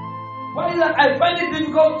 Why is it that I find it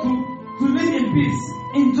difficult to live in peace,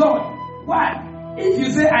 in joy? Why? If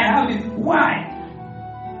you say I have it, why?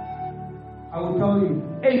 I will tell you.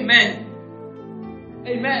 Amen.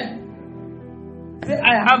 Amen. Say,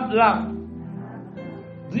 I have love.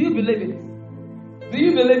 Do you believe it? Do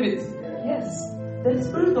you believe it? Yes. The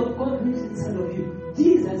Spirit of God lives inside of you.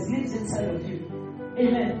 Jesus lives inside of you.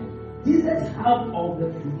 Amen. Jesus has all the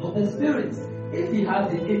fruit of the Spirit. If He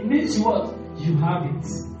has it, it means what? You have it.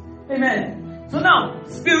 Amen. So now,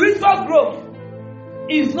 spiritual growth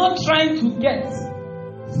is not trying to get.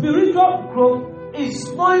 Spiritual growth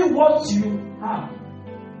is knowing what you have.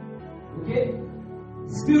 Okay?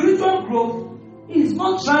 Spiritual growth is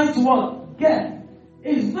not trying to what? Get.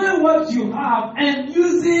 It's knowing what you have and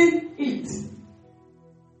using it.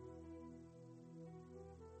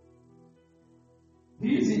 Do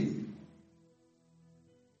you see it?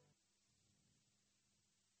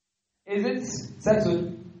 Is it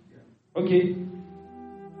settled? Okay.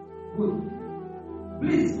 Good.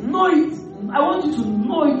 Please know it. I want you to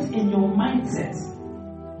know it in your mindset.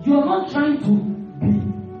 You're not trying to be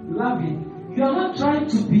loving. You're not trying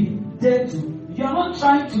to be gentle. You're not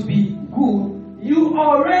trying to be good. You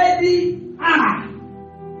already are.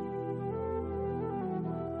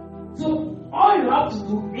 So all you have to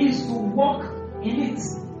do is to walk in it.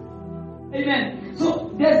 Amen.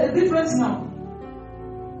 So there's a difference now.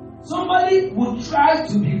 Somebody will try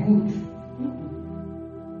to be good.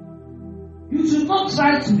 You should not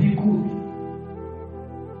try to be good.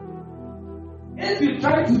 If you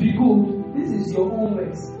try to be good, this is your own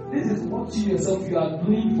works. This is what you yourself you are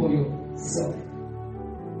doing for yourself.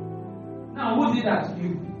 Now, who did that to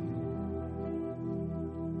you?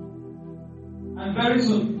 And very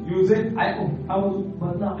soon, you will say, I was good,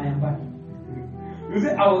 but now I am bad. You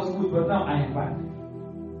say, I was good, but now I am bad.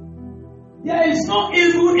 There is no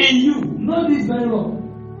evil in you. Know this very well.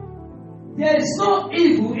 There is no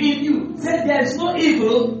evil in you. Say, there is no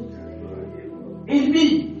evil in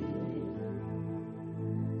me.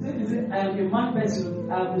 Say, I am a mad person.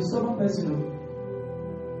 I am a stubborn person.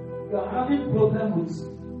 You are having problem with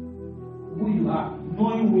who you are,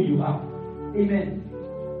 knowing who you are. Amen.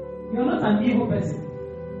 You are not an evil person.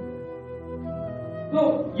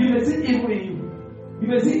 So you may see evil in you. You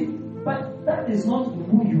may see, but that is not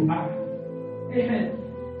who you are. Amen.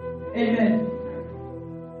 Amen.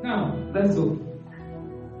 Now, let's go.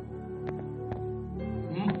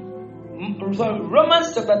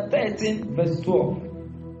 Romans chapter 13, verse 12.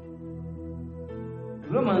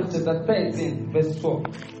 Romans chapter 13, verse 12.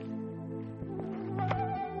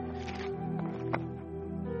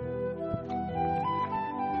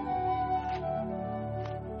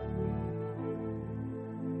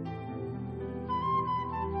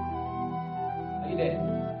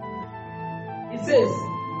 It says,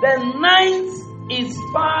 the night is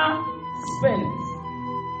far spent,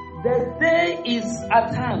 the day is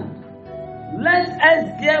at hand. Let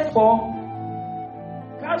us therefore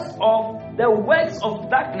cast off the works of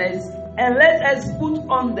darkness and let us put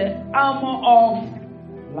on the armor of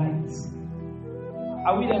light.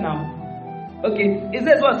 Are we there now? Okay, it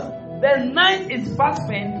says what? The night is far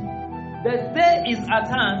spent, the day is at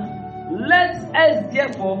hand. Let us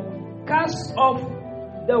therefore cast off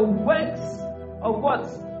the works of what?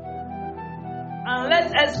 And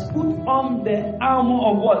let us put on the armor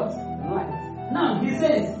of what? Light. Now he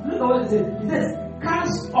says, look at what he says. He says,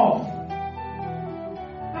 cast off.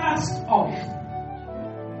 Cast off.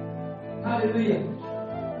 Hallelujah.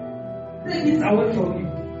 Take it away from you.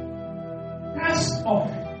 Cast off.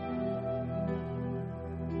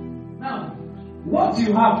 Now, what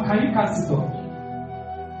you have, can you cast it off?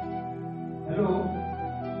 Hello?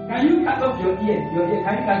 Can you cut off your ear? Your ear,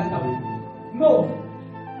 can you cast it away? No.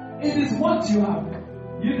 It is what you have.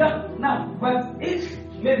 You can now, but if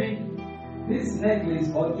maybe this necklace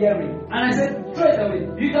or earring, and I said, throw it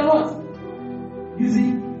away, you cannot. You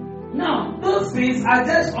see? Now, those things are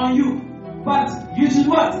just on you, but you should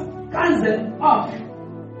what? Cancel off.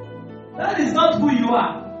 That is not who you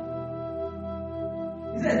are.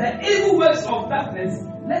 He said, the evil works of darkness,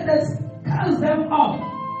 let us cast them off.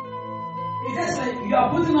 It's just like you are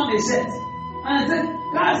putting on a shirt. And I said,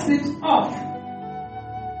 cast it off.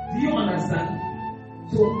 Do you understand?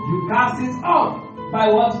 So you cast it off. By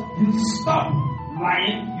what? You stop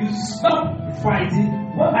lying. You stop fighting.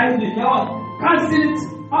 What are you doing? You are casting it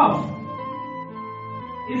off.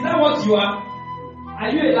 Is that what you are? Are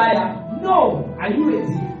you a liar? No. Are you a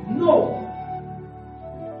thief? No.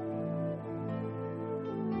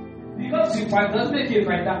 Because you fight doesn't make you a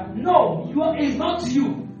fighter. No. It's not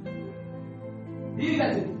you. Do you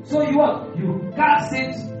get it? So you what? You cast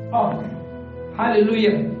it off.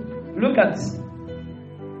 Hallelujah. Look at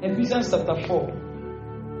Ephesians chapter 4.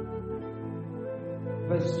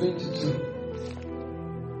 Verse 22.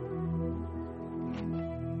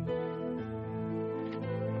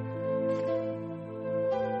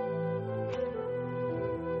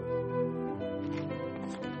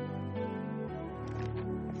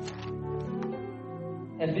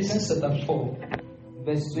 Ephesians chapter 4,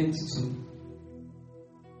 verse 22.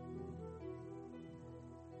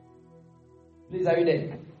 Please, are you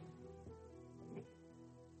there?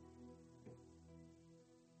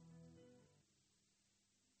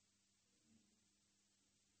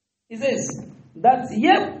 It says that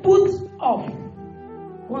ye put off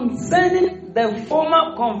concerning the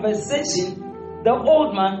former conversation the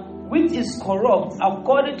old man which is corrupt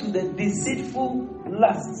according to the deceitful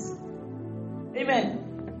lusts. Amen.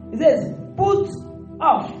 It says put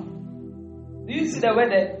off. Do you see the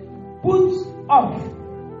word there? Put off.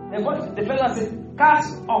 The first one says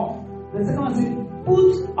cast off. The second one says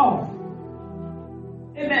put off.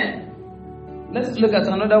 Amen. Let's look at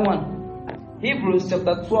another one. Hebrews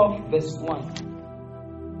chapter 12, verse 1.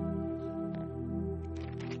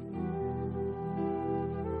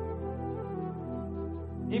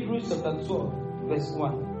 Hebrews chapter 12, verse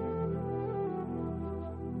 1.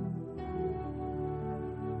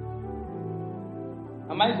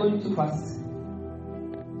 Am I going too fast?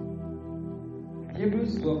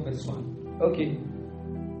 Hebrews 12, verse 1. Okay.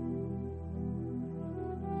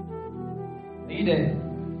 Are you there?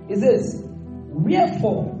 It says,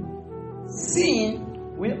 wherefore,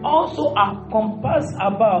 seeing we also are compassed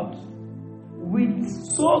about with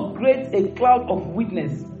so great a cloud of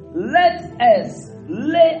witness, let us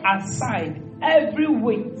lay aside every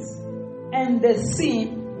weight and the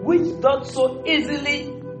sin which doth so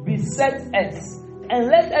easily beset us, and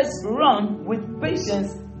let us run with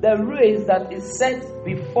patience the race that is set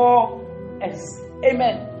before us.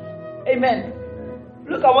 Amen. Amen.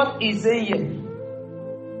 Look at what he's saying here.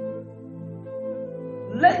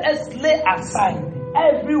 Let us lay aside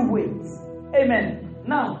every weight. Amen.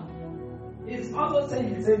 Now, it's also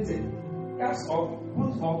saying the same thing. Cast off,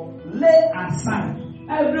 put off, lay aside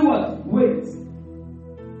every what? Weight.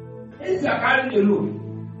 If you are carrying a load,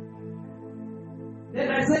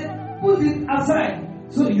 then I say, put it aside.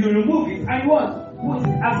 So you remove it and what? Put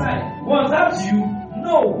it aside. Was that you?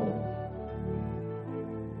 No.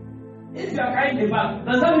 If you are carrying a bag,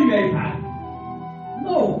 does that mean you are a bag?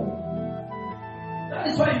 No. That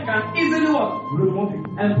is why you can easily what? Remove it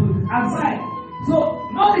and put it aside. So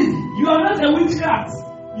notice, you are not a witchcraft.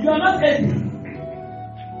 You are not a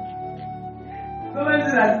somebody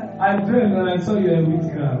said that I dreamed when I saw you a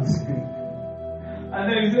witchcraft. And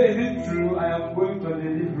then you say, is it true? I am going for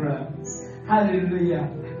deliverance. Hallelujah.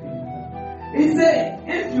 He said,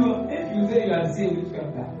 if you say you are still a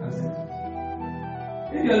witchcraft, that's it.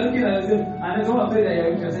 If you are looking at yourself and then someone say that you are a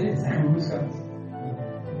witchcraft, say, yes, I am a witchcraft.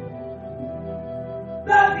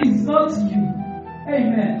 That is not you.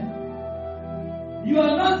 Amen. You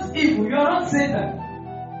are not evil. You are not Satan.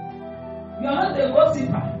 You are not a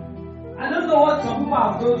gossiper. I don't know what some people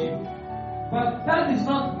have told you, but that is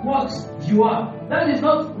not what you are. That is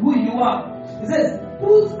not who you are. It says,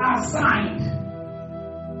 put aside.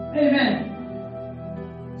 Amen.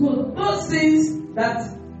 So those things that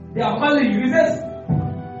they are calling you, it says,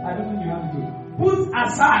 I don't think you have to do. Put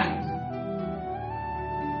aside.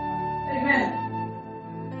 Amen.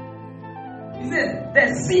 He said, the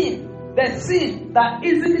sin that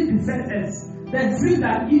easily besets us, the sin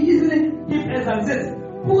that easily keeps us, and says,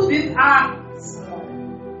 put it aside.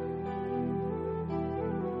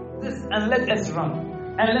 And let us run.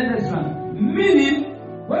 Meaning,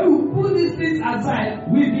 when we put these things aside,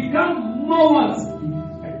 we become more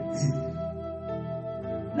effective.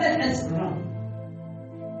 Let us run.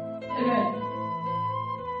 Amen.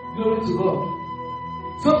 Glory to God.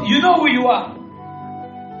 So you know who you are.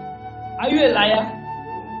 Are you a liar?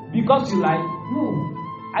 Because you lie? No.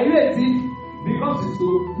 Are you a thief? Because you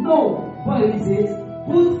stole? No. But it says,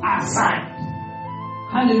 put aside.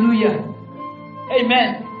 Hallelujah.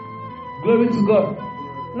 Amen. Glory to God.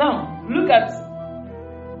 Now, look at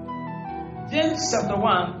James chapter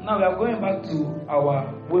 1. Now we are going back to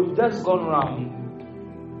we've just gone round.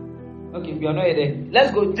 Okay, we are not there.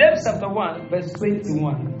 Let's go. James chapter 1, verse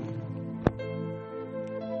 21.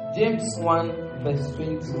 James 1, verse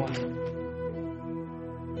 21.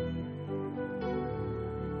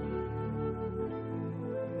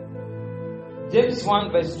 James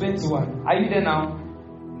 1, verse 21. Are you there now?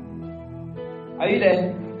 Are you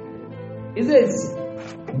there? It says,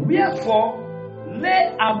 wherefore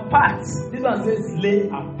lay apart. This one says, lay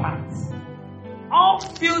apart all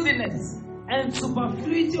filthiness and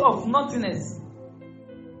superfluity of naughtiness.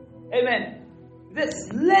 Amen. This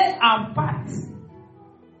lay apart.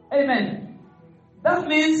 Amen. That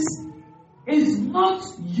means it's not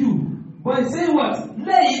you, but it's saying what?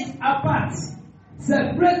 Lay it apart.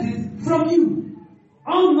 Separate it from you.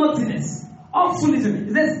 All naughtiness, all foolishness.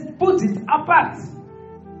 It says, put it apart.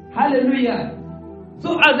 Hallelujah.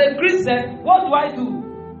 So as a Christian, what do?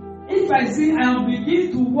 If I see I am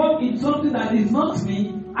beginning to walk in something that is not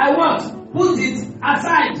me, I what? Put it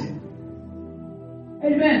aside.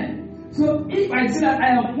 Amen. So if I see that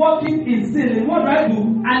I am walking in stealing, what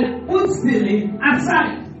do? I put stealing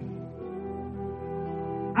aside.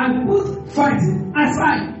 I put fighting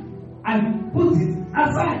aside. I put it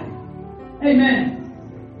aside. Amen.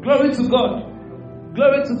 Glory to God.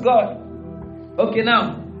 Glory to God. Okay,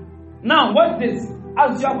 now watch this.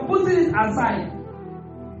 As you are putting it aside,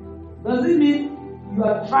 does it mean you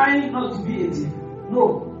are trying not to be a thief?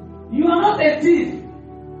 No. You are not a thief.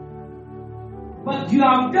 But you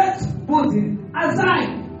have just put it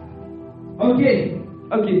aside. Okay,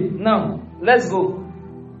 now let's go.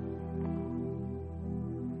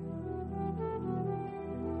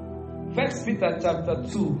 First Peter chapter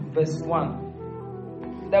 2, verse 1.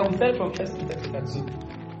 That we start from First Peter chapter 2.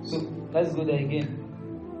 So let's go there again.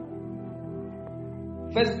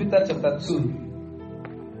 First Peter chapter 2,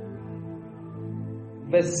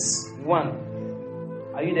 verse 1.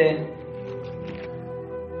 Are you there?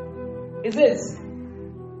 It says,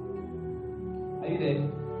 are you there?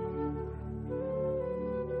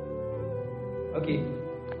 Okay.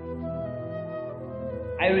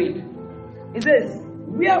 I read. It says,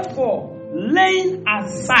 wherefore, laying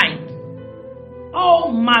aside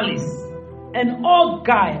all malice and all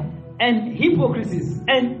guile and hypocrisies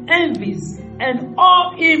and envies and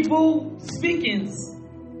all evil speakings.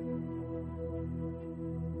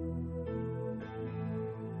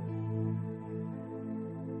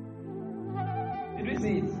 Did we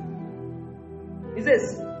see it? It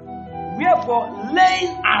says, wherefore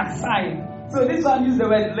laying aside. So this one uses the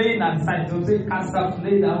word laying aside. So say cast out,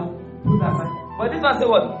 lay down, put aside. But this one say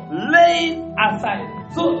what? Laying aside.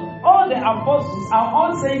 So all the apostles are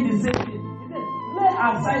all saying the same thing. It says, lay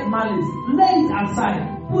aside malice, lay it aside,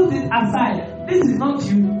 put it aside. This is not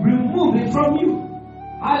you, remove it from you.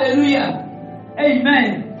 Hallelujah.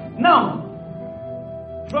 Amen. Now,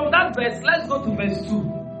 from that verse, let's go to verse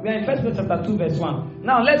 2. We are in 1 Peter chapter 2, verse 1.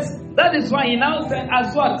 Now that is why he now said,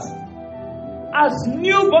 as what? As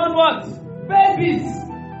newborn what? Babies.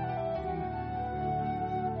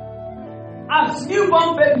 As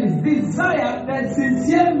newborn babies, desire the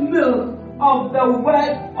sincere milk of the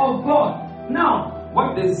word of God. Now,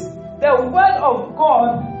 what is the word of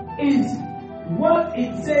God is what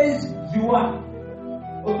it says you are.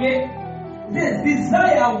 Okay? This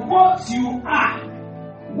desire what you are,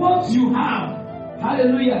 what you have.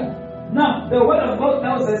 Hallelujah. Now, the word of God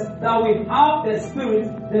tells us that we have the spirit,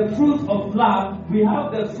 the fruit of love, we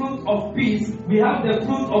have the fruit of peace, we have the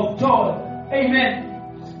fruit of joy. Amen.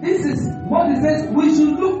 This is what it says we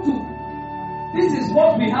should look to. This is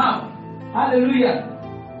what we have. Hallelujah.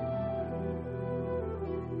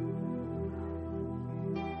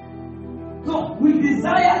 So we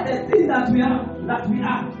desire the thing that we have, that we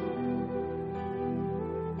are.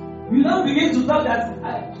 You don't begin to talk that I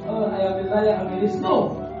am a liar, I'm a this.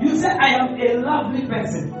 No. You say I am a lovely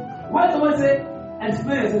person. When someone say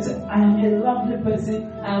experience, you say I am a lovely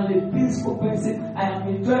person, I am a peaceful person, I am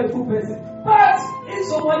a joyful person. But if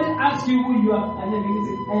somebody asks you who you are, and then you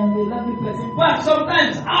say I am a lovely person. But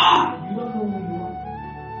sometimes you don't know who you are.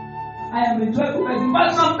 I am a joyful person, but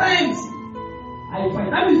sometimes I fight.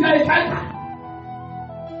 That means you are a fighter.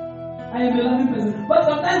 I am a loving person, but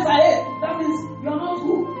sometimes I hate. That means you are not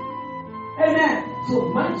who. Amen.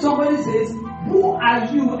 So when somebody says, who are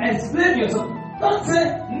you? Explain yourself. Don't say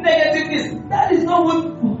negative things. That is not what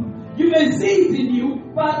you may see it in you,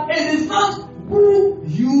 but it is not who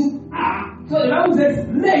you are. So the Bible says,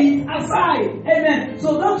 lay it aside. Amen.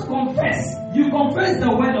 So don't confess. You confess the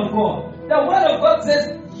word of God. The word of God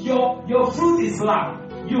says your fruit is love.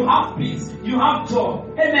 you have peace, you have joy.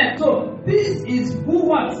 Amen. So this is who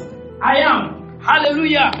what I am.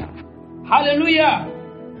 Hallelujah. Hallelujah.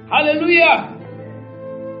 Hallelujah.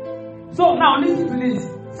 So now listen to this.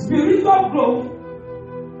 Spiritual growth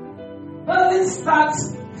doesn't start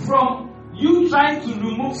from you trying to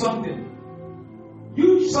remove something.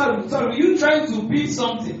 You trying to be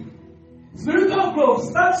something. Spiritual growth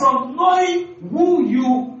starts from knowing who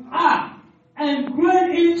you are and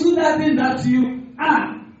growing into that thing that you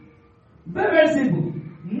are. Very, very simple.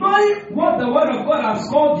 Knowing what the Word of God has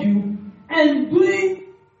called you and doing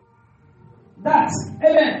that.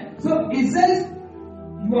 Amen. So it says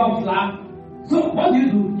you are of love. So what do?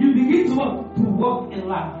 You begin to walk in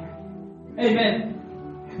love. Amen.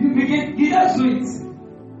 You just do it.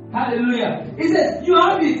 Hallelujah. He says, you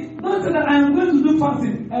have it. Don't say that I am going to do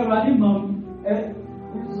fasting. I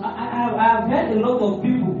have heard a lot of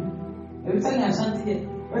people. Every time I shan't hear,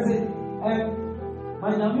 I say, I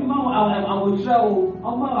will travel.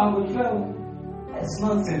 That's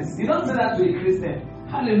nonsense. You don't say that to a Christian.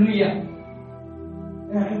 Hallelujah.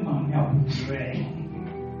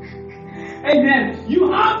 Amen.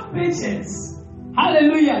 You have patience.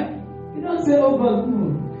 Hallelujah. You don't say, oh God,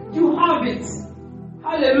 you have it.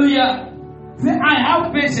 Hallelujah. Say, I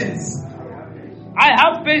have patience. I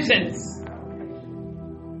have patience.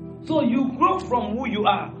 So you grow from who you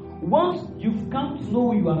are. Once you've come to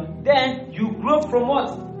know who you are, then you grow from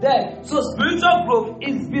what? There. So spiritual growth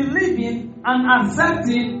is believing and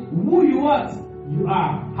accepting who you are.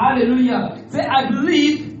 Hallelujah. Say, I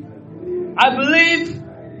believe,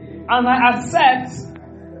 and I accept.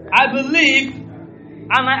 I believe,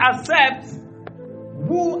 and I accept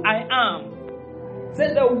who I am.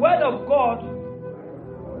 Say the word of God.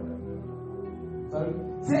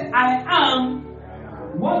 Say, I am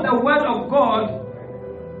what the word of God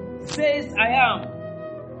says I am.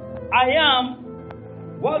 I am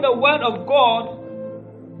what the word of God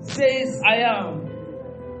says I am.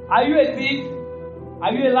 Are you a thief?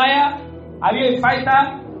 Are you a liar? Are you a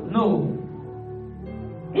fighter? No.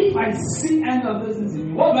 If I see any of those things in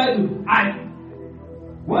you, what do? I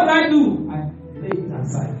lay it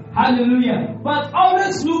aside. Hallelujah. But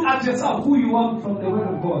always look at yourself, who you are from the word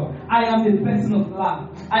of God. I am a person of love.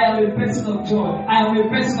 I am a person of joy. I am a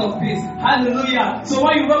person of peace. Hallelujah. So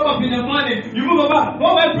when you wake up in the morning, you move over.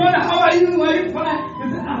 Oh, my brother, how are you? Are you fine?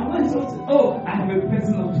 You say, I am a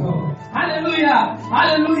person of joy. Hallelujah.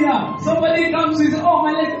 Hallelujah. Somebody comes to you and says, oh,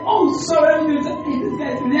 my leg. Oh, sorry. You say, hey, this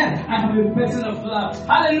guy is there. I am a person of love.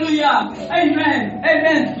 Hallelujah. Amen.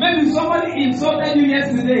 Amen. Maybe somebody insulted you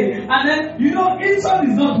yesterday. And then, insult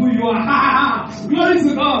is not who you are. Glory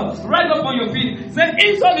to God. Right up on your feet. Say,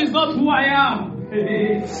 insult is not who I am.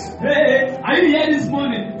 Hey, are you here this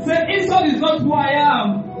morning? Say, insult is not who I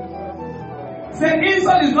am. Say,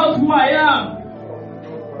 insult is not who I am.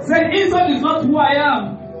 Say, insult is not who I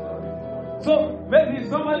am. So, maybe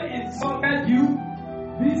somebody insulted you,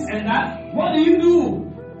 this and that. What do?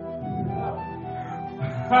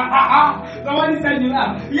 Somebody said you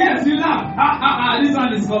laugh. Yes, you laugh. This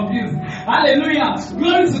one is confused. Hallelujah.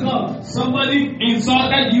 Glory to God. Somebody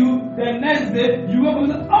insulted you. The next day, you go and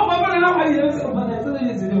say, oh, my brother, how are you? Oh, but I told you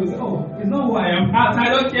yesterday. You say, oh, it's not who I am. I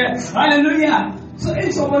don't care. Hallelujah. So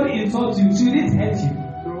if somebody insults you, should it hurt you?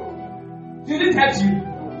 Should it hurt you?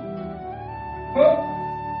 Oh,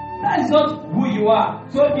 that is not who you are.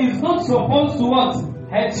 So it's not supposed to what?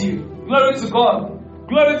 Hurt you. Glory to God.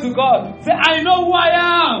 Glory to God. Say, I know who I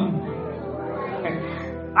am.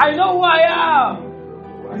 I know who I am.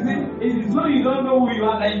 You see, it is when you don't know who you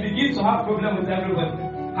are that you begin to have problems with everybody.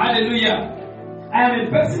 Hallelujah. I am a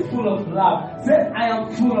person full of love. Say, I am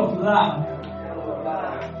full of love.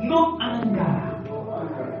 No anger.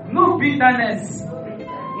 No bitterness.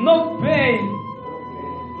 No pain.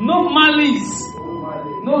 No malice.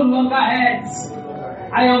 No longer hate.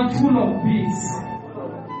 I am full of peace.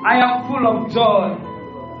 I am full of joy.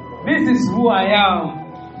 This is who I am.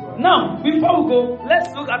 Now, before we go,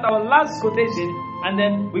 let's look at our last quotation and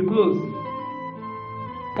then we close.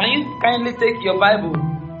 Can you kindly take your Bible?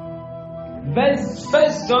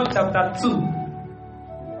 First John chapter 2.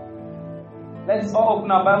 Let's all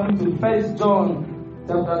open our Bible to 1 John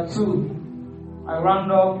chapter 2. I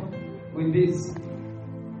round up with this.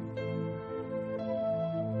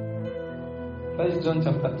 1 John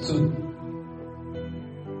chapter 2.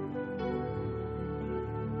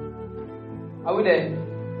 Are we there?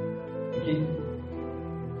 Okay.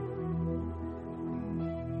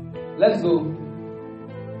 Let's go.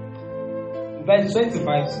 Verse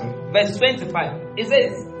 25. Verse 25. It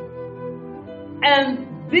says, and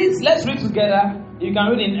this, let's read together. You can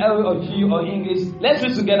read in L or G or English. Let's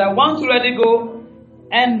read together. 1, 2, ready, go.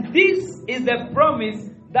 And this is the promise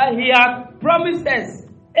that He has promised us.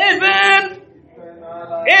 Amen.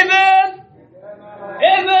 Amen.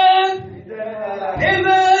 Amen.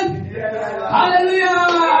 Amen.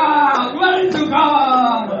 Hallelujah. Glory to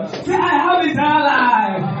God. Say, I have eternal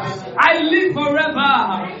life. I live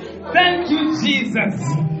forever. Thank you, Jesus.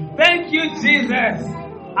 Thank you, Jesus.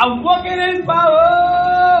 I'm walking in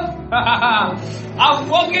power. I'm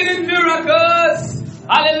walking in miracles.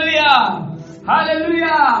 Hallelujah.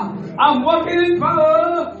 Hallelujah. I'm walking in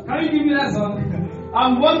power. Can you give me that song?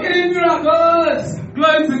 I'm walking in miracles.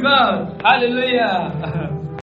 Glory to God. Hallelujah.